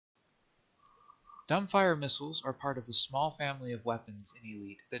Dumbfire missiles are part of a small family of weapons in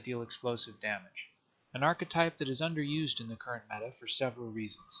Elite that deal explosive damage, an archetype that is underused in the current meta for several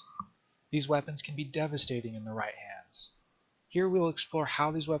reasons. These weapons can be devastating in the right hands. Here we'll explore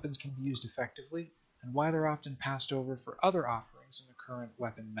how these weapons can be used effectively and why they're often passed over for other offerings in the current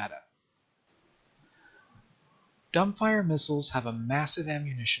weapon meta. Dumbfire missiles have a massive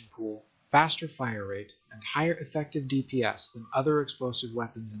ammunition pool, faster fire rate, and higher effective DPS than other explosive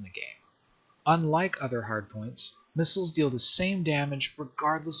weapons in the game. Unlike other hardpoints, missiles deal the same damage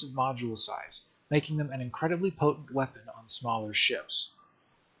regardless of module size, making them an incredibly potent weapon on smaller ships.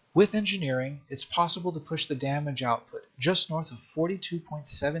 With engineering, it's possible to push the damage output just north of 42.7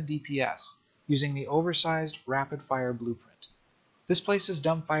 DPS using the oversized rapid-fire blueprint. This places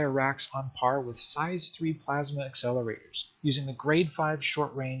Dumbfire racks on par with size 3 plasma accelerators using the grade 5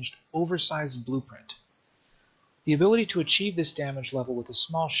 short-ranged, oversized blueprint. The ability to achieve this damage level with a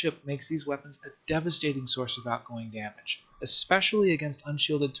small ship makes these weapons a devastating source of outgoing damage, especially against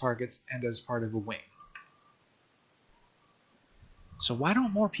unshielded targets and as part of a wing. So why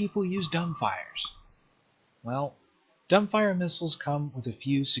don't more people use Dumbfires? Well, Dumbfire missiles come with a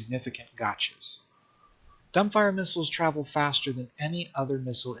few significant gotchas. Dumbfire missiles travel faster than any other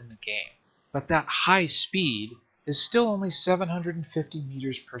missile in the game, but that high speed is still only 750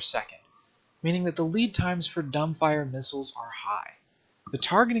 meters per second, meaning that the lead times for Dumbfire missiles are high. The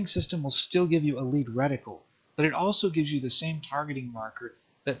targeting system will still give you a lead reticle, but it also gives you the same targeting marker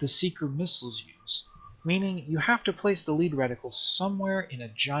that the Seeker missiles use, meaning you have to place the lead reticle somewhere in a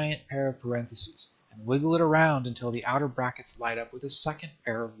giant pair of parentheses and wiggle it around until the outer brackets light up with a second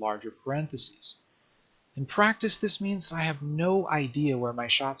pair of larger parentheses. In practice, this means that I have no idea where my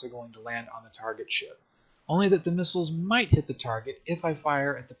shots are going to land on the target ship, only that the missiles might hit the target if I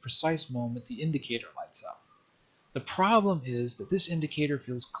fire at the precise moment the indicator lights up. The problem is that this indicator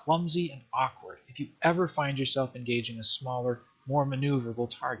feels clumsy and awkward if you ever find yourself engaging a smaller, more maneuverable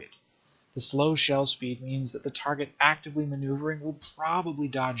target. The slow shell speed means that the target actively maneuvering will probably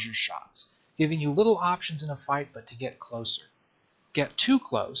dodge your shots, giving you little options in a fight but to get closer. Get too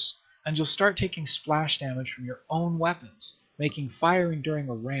close, and you'll start taking splash damage from your own weapons, making firing during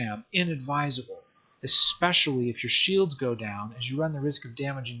a ram inadvisable, especially if your shields go down as you run the risk of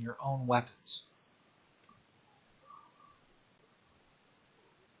damaging your own weapons.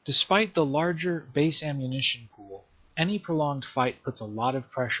 Despite the larger base ammunition pool, any prolonged fight puts a lot of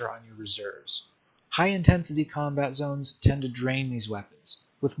pressure on your reserves. High-intensity combat zones tend to drain these weapons,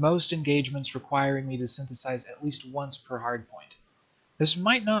 with most engagements requiring me to synthesize at least once per hardpoint. This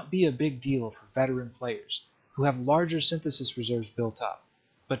might not be a big deal for veteran players, who have larger synthesis reserves built up,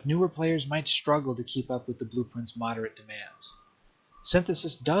 but newer players might struggle to keep up with the blueprint's moderate demands.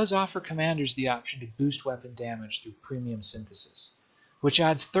 Synthesis does offer commanders the option to boost weapon damage through premium synthesis, which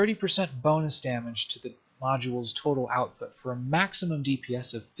adds 30% bonus damage to the module's total output for a maximum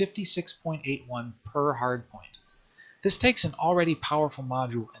DPS of 56.81 per hardpoint. This takes an already powerful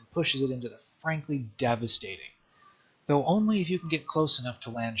module and pushes it into the frankly devastating, though only if you can get close enough to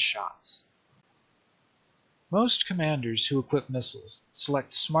land shots. Most commanders who equip missiles select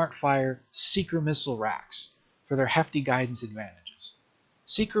SmartFire Seeker missile racks for their hefty guidance advantages.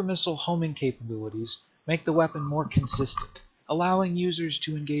 Seeker missile homing capabilities make the weapon more consistent, allowing users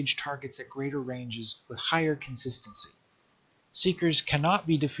to engage targets at greater ranges with higher consistency. Seekers cannot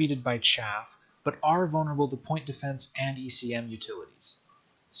be defeated by chaff, but are vulnerable to point defense and ECM utilities.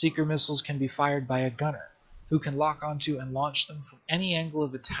 Seeker missiles can be fired by a gunner, who can lock onto and launch them from any angle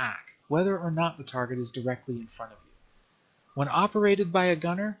of attack, whether or not the target is directly in front of you. When operated by a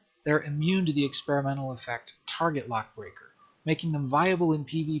gunner, they're immune to the experimental effect Target Lock Breaker, making them viable in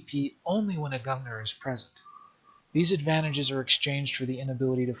PvP only when a gunner is present. These advantages are exchanged for the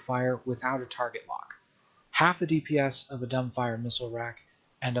inability to fire without a target lock, half the DPS of a Dumbfire missile rack,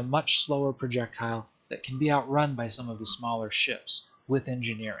 and a much slower projectile that can be outrun by some of the smaller ships with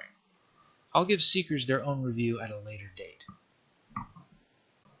engineering. I'll give Seekers their own review at a later date.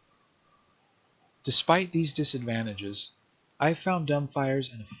 Despite these disadvantages, I've found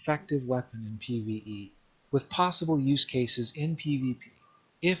Dumbfires an effective weapon in PvE, with possible use cases in PvP,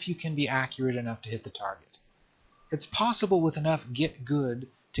 if you can be accurate enough to hit the target. It's possible with enough get good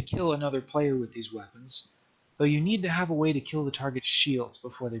to kill another player with these weapons, though you need to have a way to kill the target's shields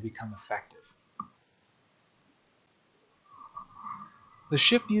before they become effective. The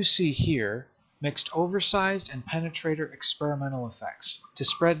ship you see here mixed oversized and penetrator experimental effects to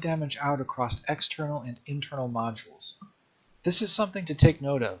spread damage out across external and internal modules. This is something to take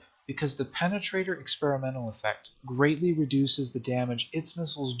note of, because the penetrator experimental effect greatly reduces the damage its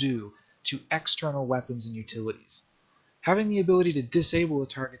missiles do to external weapons and utilities. Having the ability to disable a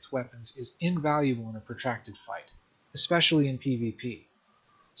target's weapons is invaluable in a protracted fight, especially in PvP.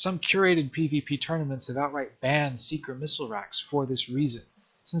 Some curated PvP tournaments have outright banned secret missile racks for this reason,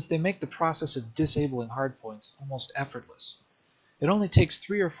 since they make the process of disabling hardpoints almost effortless. It only takes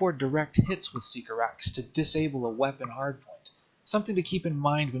 3 or 4 direct hits with seeker racks to disable a weapon hardpoint, something to keep in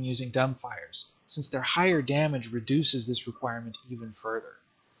mind when using Dumbfires, since their higher damage reduces this requirement even further.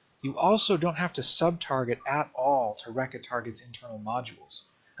 You also don't have to sub-target at all to wreck a target's internal modules,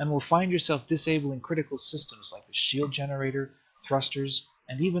 and will find yourself disabling critical systems like the shield generator, thrusters,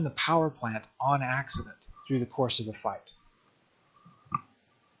 and even the power plant on accident through the course of a fight.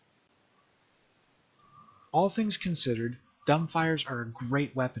 All things considered, Dumbfires are a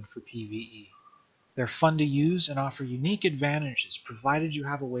great weapon for PvE. They're fun to use and offer unique advantages provided you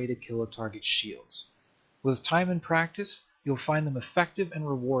have a way to kill a target's shields. With time and practice, you'll find them effective and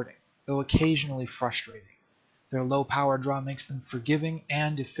rewarding, though occasionally frustrating. Their low power draw makes them forgiving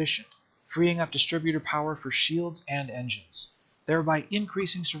and efficient, freeing up distributor power for shields and engines, thereby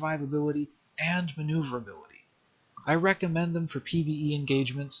increasing survivability and maneuverability. I recommend them for PvE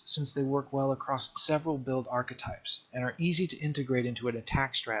engagements since they work well across several build archetypes and are easy to integrate into an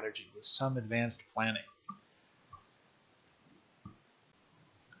attack strategy with some advanced planning.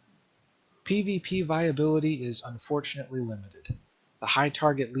 PvP viability is unfortunately limited. The high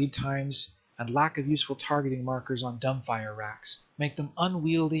target lead times and lack of useful targeting markers on Dumbfire racks make them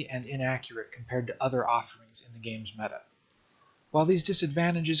unwieldy and inaccurate compared to other offerings in the game's meta. While these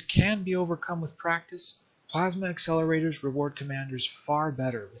disadvantages can be overcome with practice, Plasma accelerators reward commanders far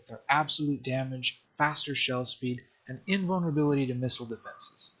better with their absolute damage, faster shell speed, and invulnerability to missile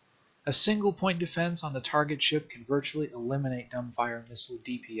defenses. A single point defense on the target ship can virtually eliminate Dumbfire missile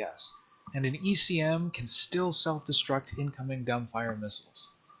DPS, and an ECM can still self-destruct incoming Dumbfire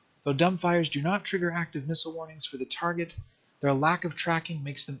missiles. Though Dumbfires do not trigger active missile warnings for the target, their lack of tracking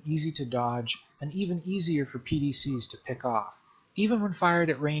makes them easy to dodge and even easier for PDCs to pick off, even when fired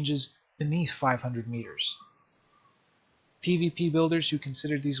at ranges beneath 500 meters. PvP builders who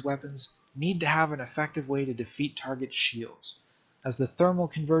consider these weapons need to have an effective way to defeat target shields, as the thermal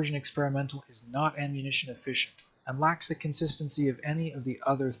conversion experimental is not ammunition efficient and lacks the consistency of any of the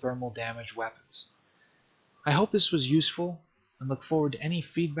other thermal damage weapons. I hope this was useful and look forward to any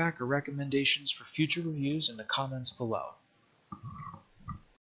feedback or recommendations for future reviews in the comments below.